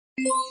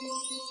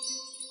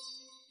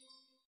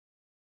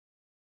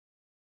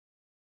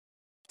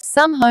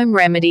Some home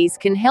remedies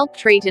can help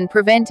treat and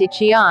prevent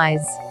itchy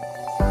eyes.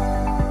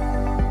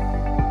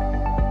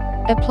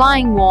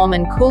 Applying warm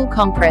and cool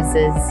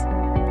compresses.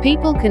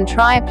 People can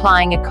try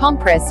applying a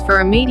compress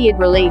for immediate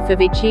relief of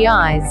itchy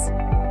eyes.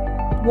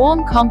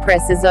 Warm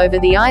compresses over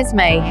the eyes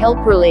may help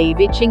relieve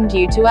itching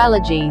due to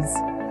allergies.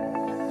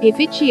 If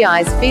itchy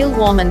eyes feel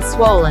warm and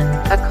swollen,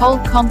 a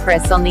cold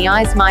compress on the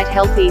eyes might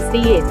help ease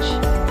the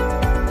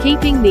itch.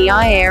 Keeping the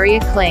eye area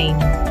clean.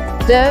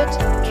 Dirt,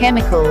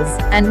 chemicals,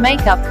 and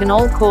makeup can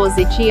all cause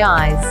itchy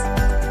eyes.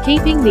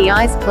 Keeping the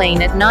eyes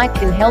clean at night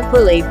can help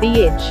relieve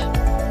the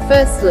itch.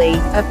 Firstly,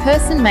 a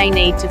person may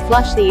need to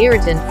flush the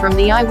irritant from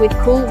the eye with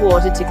cool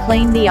water to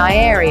clean the eye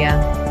area.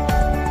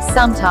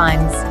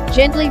 Sometimes,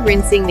 gently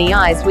rinsing the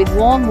eyes with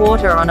warm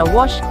water on a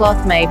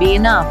washcloth may be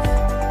enough.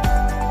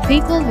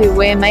 People who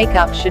wear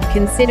makeup should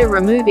consider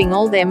removing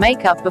all their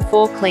makeup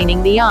before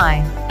cleaning the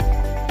eye.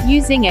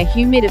 Using a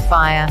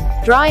humidifier.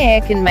 Dry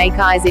air can make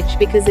eyes itch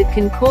because it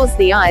can cause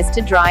the eyes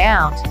to dry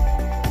out.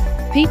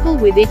 People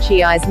with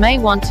itchy eyes may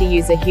want to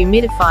use a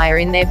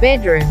humidifier in their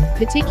bedroom,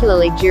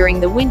 particularly during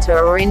the winter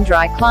or in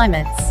dry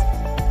climates.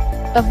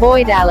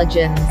 Avoid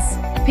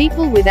allergens.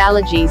 People with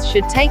allergies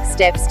should take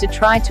steps to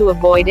try to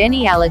avoid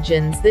any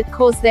allergens that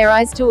cause their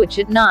eyes to itch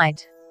at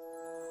night.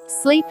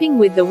 Sleeping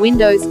with the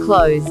windows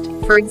closed,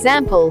 for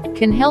example,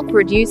 can help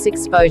reduce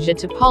exposure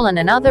to pollen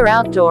and other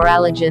outdoor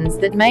allergens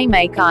that may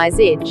make eyes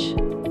itch.